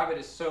that the rabbit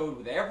is sewed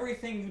with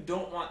everything you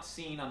don't want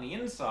seen on the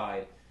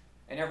inside,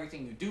 and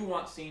everything you do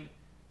want seen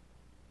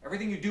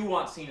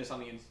is on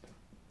the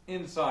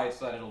inside,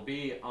 so that it'll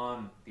be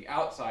on the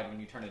outside when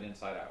you turn it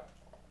inside out.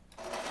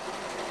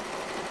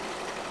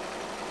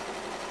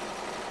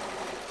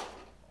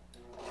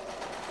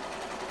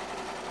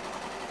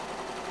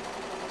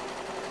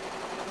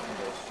 And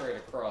go straight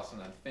across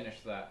and then finish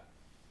that.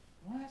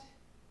 What?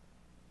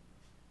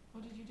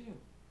 What did you do?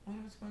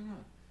 What's going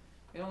on?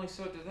 It only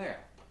sewed to there.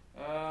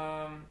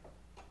 Hold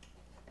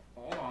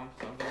on,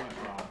 something went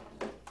wrong.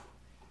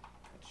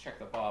 Check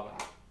the bobbin.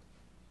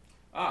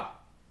 Ah,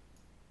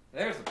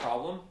 there's the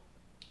problem.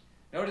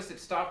 Notice it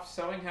stopped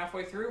sewing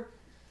halfway through?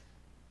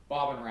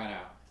 Bobbin ran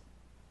out.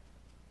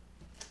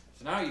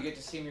 So now you get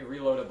to see me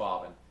reload a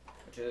bobbin,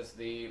 which is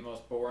the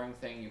most boring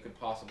thing you could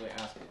possibly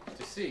ask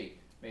to see.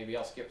 Maybe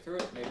I'll skip through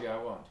it, maybe I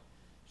won't.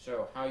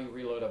 So, how you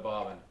reload a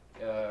bobbin.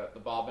 The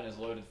bobbin is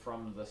loaded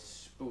from the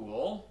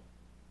spool,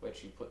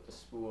 which you put the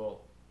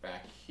spool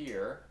back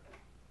here.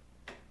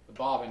 The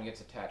bobbin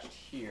gets attached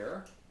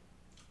here.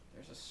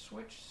 There's a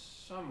switch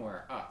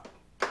somewhere.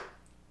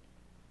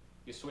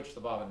 You switch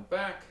the bobbin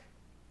back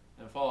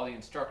and follow the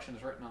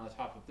instructions written on the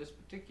top of this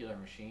particular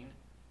machine.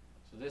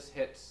 So this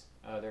hits,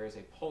 there is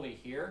a pulley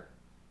here.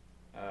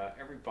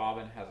 Every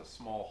bobbin has a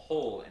small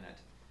hole in it.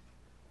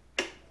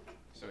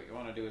 So what you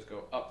want to do is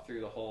go up through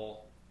the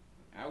hole,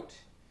 out,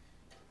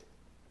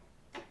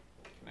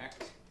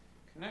 connect,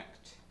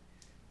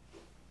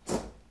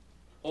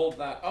 hold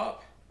that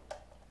up.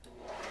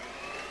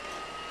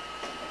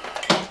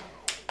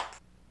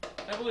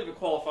 I believe it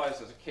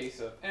qualifies as a case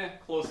of,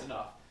 close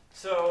enough.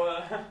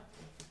 So,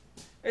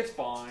 it's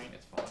fine,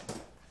 it's fine.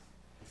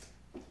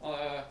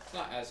 It's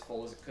not as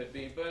full as it could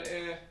be, but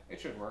it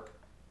should work.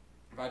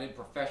 If I did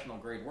professional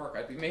grade work,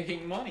 I'd be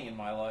making money in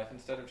my life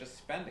instead of just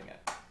spending it.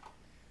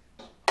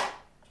 Alright,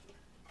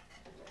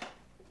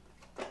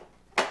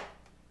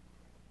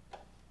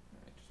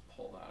 just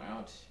pull that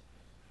out.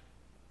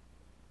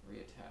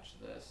 Reattach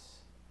this.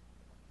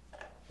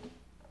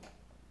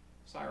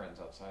 Sirens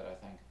outside, I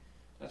think.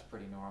 That's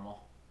pretty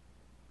normal.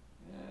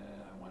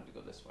 I wanted to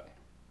go this way.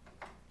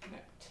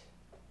 Connect.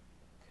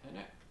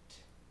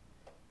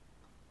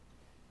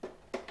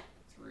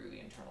 Through the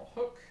internal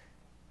hook.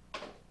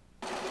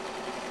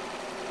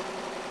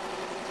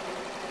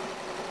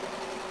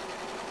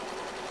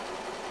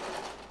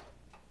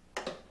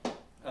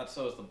 That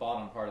sews the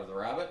bottom part of the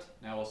rabbit.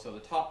 Now we'll sew the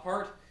top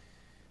part.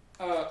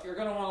 You're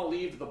going to want to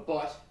leave the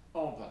butt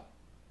open.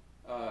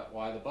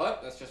 Why the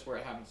butt? That's just where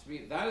it happens to be.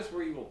 That is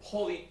where you will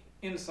pull the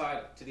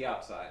inside to the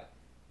outside.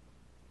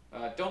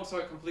 Don't sew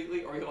it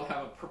completely or you'll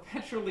have a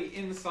perpetually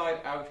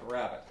inside-out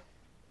rabbit.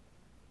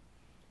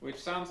 Which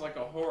sounds like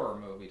a horror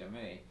movie to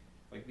me.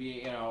 Like,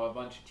 a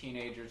bunch of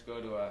teenagers go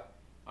to a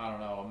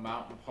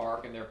mountain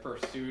park and they're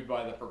pursued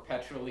by the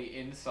perpetually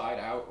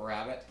inside-out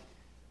rabbit.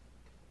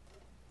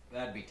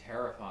 That'd be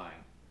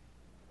terrifying.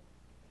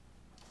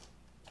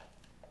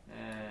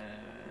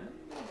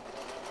 And so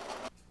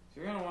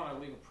you're going to want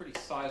to leave a pretty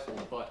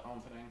sizable butt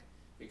opening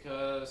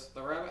because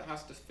the rabbit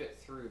has to fit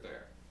through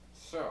there.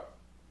 So,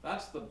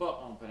 that's the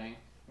butt opening.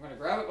 I'm going to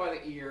grab it by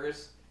the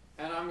ears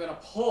and I'm going to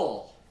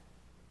pull.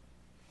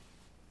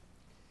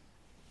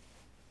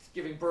 It's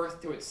giving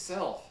birth to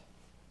itself.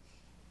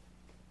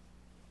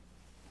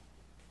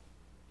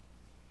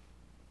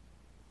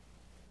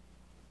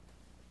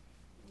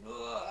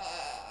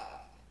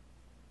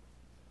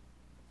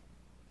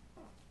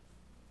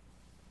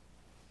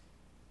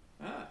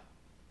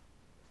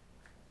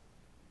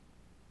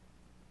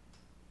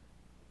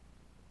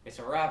 It's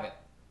a rabbit.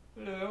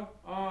 Hello,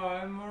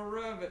 I'm a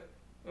rabbit.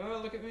 Oh,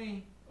 look at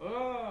me.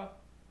 Oh,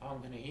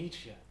 I'm gonna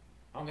eat you.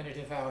 I'm gonna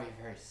devour your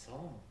very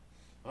soul.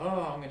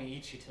 Oh, I'm gonna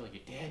eat you till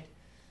you're dead.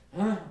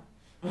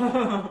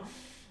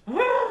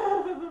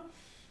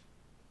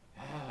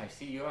 I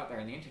see you out there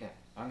on the internet.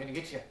 I'm gonna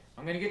get you.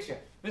 I'm gonna get you.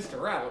 Mr.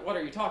 Rabbit, what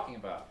are you talking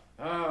about?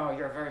 Oh,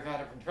 you're very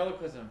bad at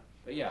ventriloquism.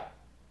 But yeah,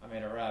 I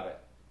made a rabbit.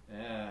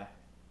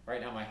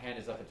 Right now my hand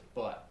is up its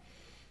butt.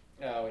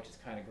 Which is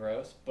kind of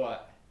gross,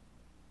 but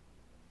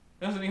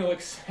doesn't he look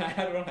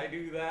sad when I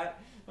do that?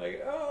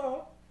 Like,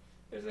 oh,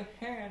 there's a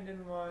hand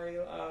in my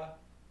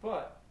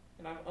butt,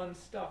 and I'm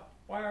unstuffed.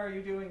 Why are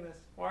you doing this?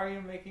 Why are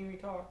you making me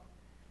talk?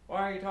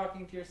 Why are you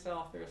talking to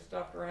yourself? You're a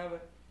stuffed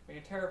rabbit, and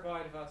you're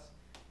terrified of us.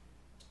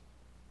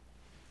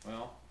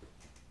 Well,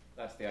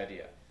 that's the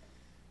idea.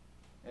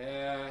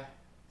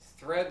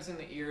 Threads in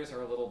the ears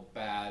are a little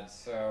bad,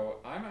 so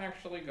I'm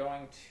actually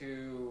going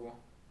to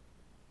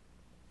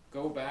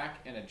go back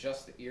and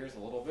adjust the ears a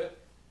little bit.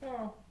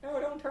 No,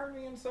 don't turn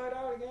me inside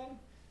out again.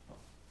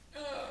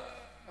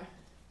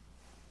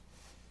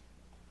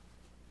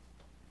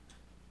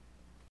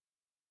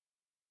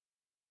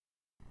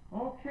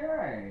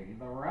 Okay,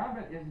 the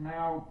rabbit is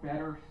now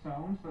better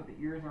sewn so that the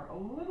ears are a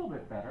little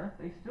bit better.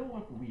 They still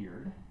look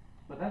weird,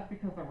 but that's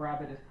because the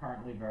rabbit is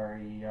currently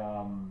very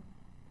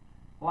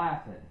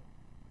flaccid.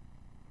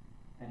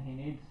 And he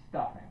needs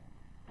stuffing.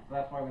 So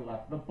that's why we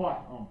left the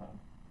butt open.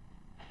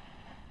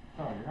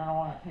 So you're going to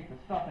want to take the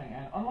stuffing,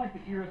 and unlike the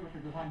ears, which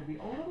are designed to be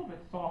a little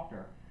bit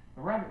softer,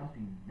 the rabbit must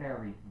be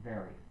very,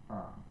 very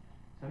firm.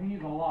 So he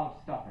needs a lot of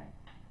stuffing,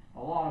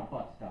 a lot of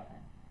butt stuffing.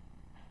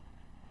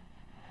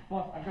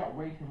 Plus, I've got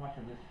way too much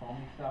of this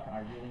foamy stuff, and I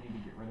really need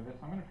to get rid of it,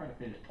 so I'm going to try to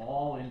fit it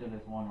all into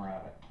this one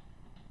rabbit.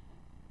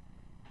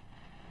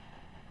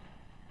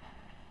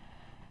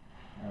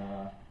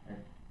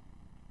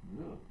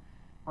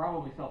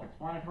 Probably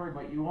self-explanatory,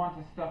 but you want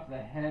to stuff the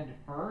head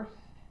first,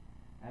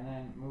 and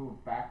then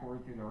move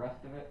backward through the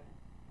rest of it.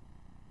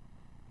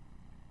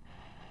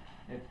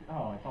 It's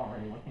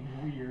already looking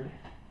weird.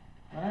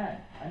 Alright,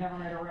 I never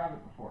made a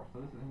rabbit before, so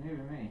this is new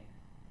to me.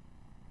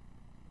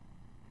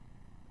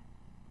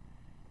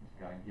 Just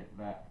gotta get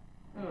that.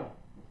 There's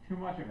too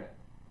much of it.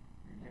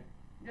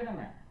 Get in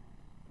there.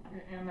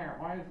 Get in there.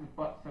 Why is his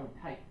butt so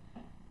tight?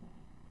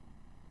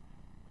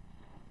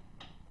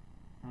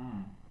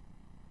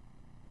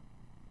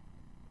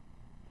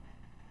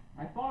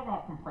 I thought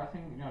about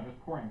compressing, just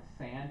pouring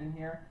sand in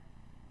here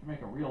to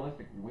make a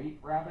realistic weight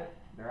rabbit.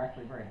 They're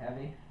actually very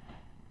heavy.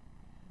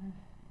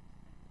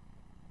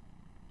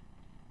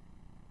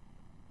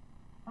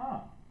 Huh,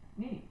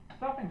 neat.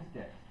 Stuffing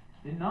sticks.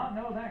 Did not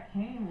know that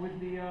came with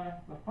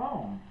the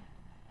foam.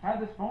 Had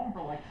this foam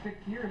for like 6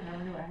 years,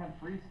 never knew it had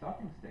 3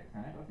 stuffing sticks in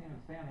it. Doesn't even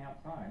stay on the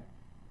outside.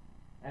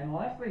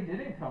 Unless they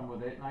didn't come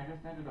with it, and I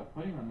just ended up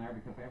putting them there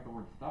because they have the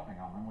word stuffing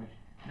on them, which,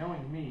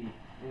 knowing me,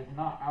 is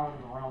not out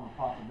of the realm of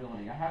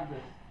possibility. I have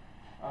this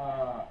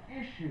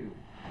issue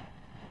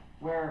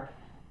where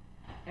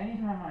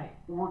anytime I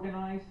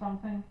organize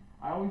something,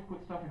 I always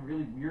put stuff in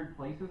really weird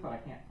places that I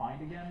can't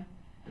find again.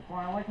 That's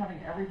why I like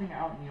having everything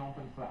out in the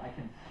open so that I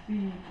can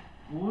see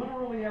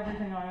literally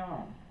everything I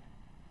own.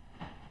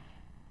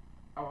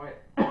 Oh, wait.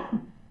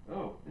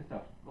 Oh, this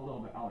stuff's a little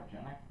bit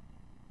allergenic.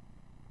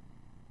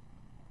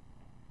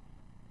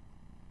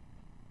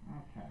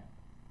 Okay.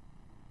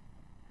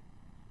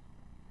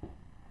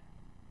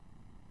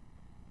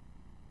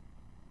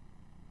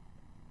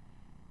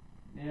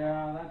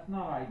 Yeah, that's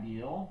not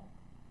ideal.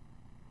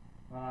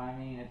 But I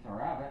mean, it's a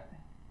rabbit.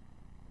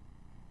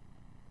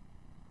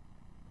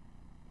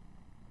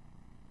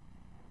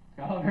 It's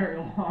got a very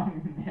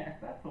long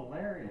neck. That's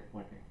hilarious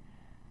looking.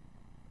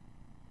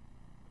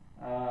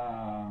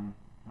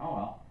 Oh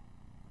well.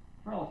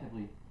 It's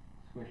relatively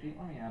squishy.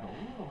 Let me add a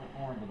little bit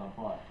more into the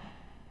butt.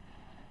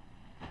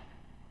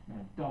 I'm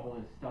gonna double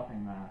his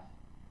stuffing mass.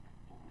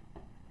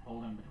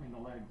 Hold him between the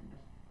legs and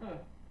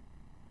just.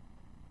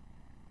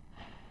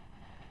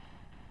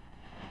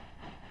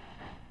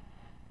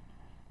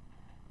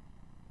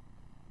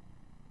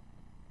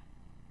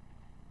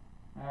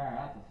 Alright,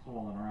 that's a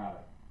swollen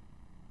rabbit.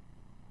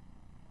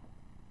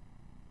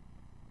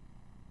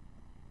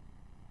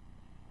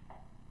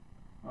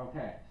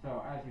 Okay,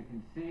 so as you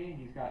can see,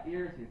 he's got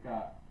ears, he's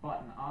got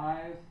button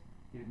eyes,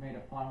 he's made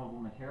of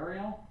flammable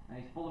material, and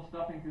he's full of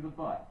stuffing through the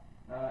butt.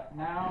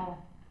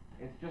 Now,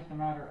 it's just a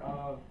matter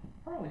of,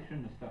 probably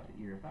shouldn't have stuffed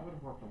the ears. That would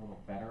have worked a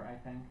little better, I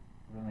think,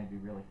 because then they'd be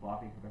really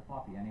floppy, because they're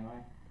floppy anyway.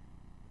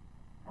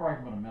 Or I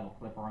can put a metal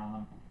clip around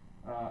them.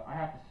 I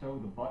have to sew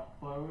the butt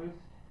closed,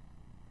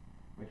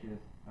 which is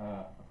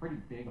a pretty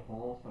big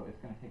hole, so it's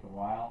going to take a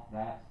while.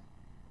 That's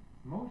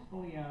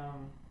mostly,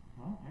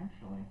 well,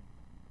 actually,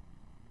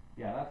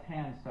 yeah, that's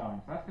hand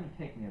sewing, so that's going to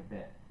take me a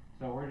bit.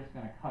 So we're just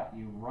going to cut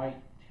you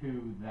right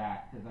to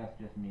that, because that's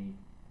just me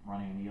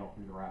running a needle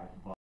through the rabbit's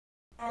butt.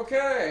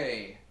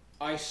 Okay,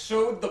 I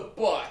sewed the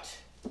butt.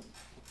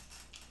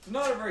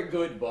 Not a very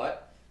good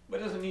butt, but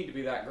it doesn't need to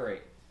be that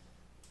great.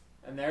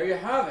 And there you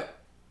have it.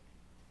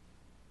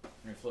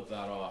 Let me flip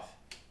that off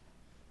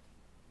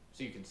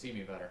so you can see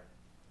me better.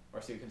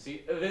 Or so you can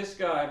see this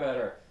guy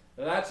better.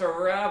 That's a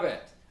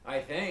rabbit, I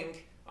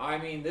think. I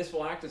mean, this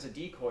will act as a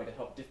decoy to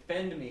help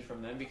defend me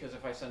from them, because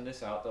if I send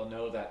this out, they'll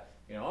know that,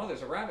 oh,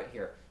 there's a rabbit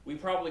here. We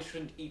probably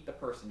shouldn't eat the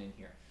person in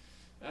here.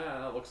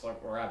 That looks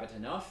like a rabbit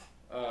enough.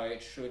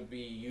 It should be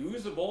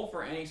usable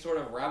for any sort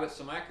of rabbit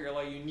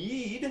simacula you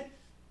need.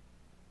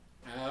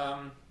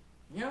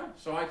 Yeah,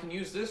 so I can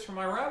use this for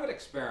my rabbit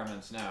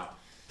experiments now.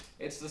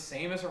 It's the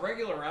same as a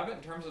regular rabbit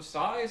in terms of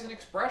size and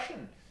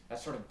expression. That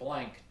sort of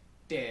blank,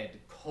 dead,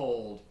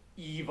 cold,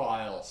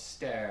 evil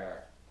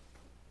stare.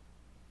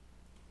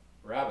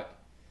 Rabbit.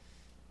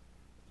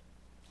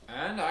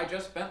 And I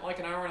just spent like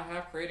an hour and a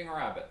half creating a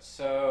rabbit.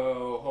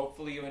 So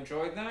hopefully you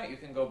enjoyed that. You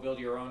can go build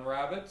your own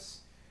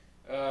rabbits.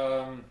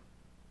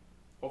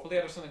 Hopefully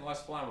out of something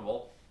less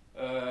flammable.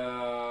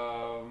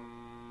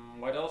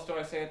 What else do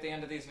I say at the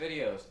end of these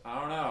videos? I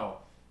don't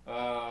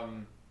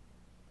know.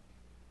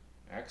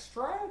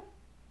 Extra?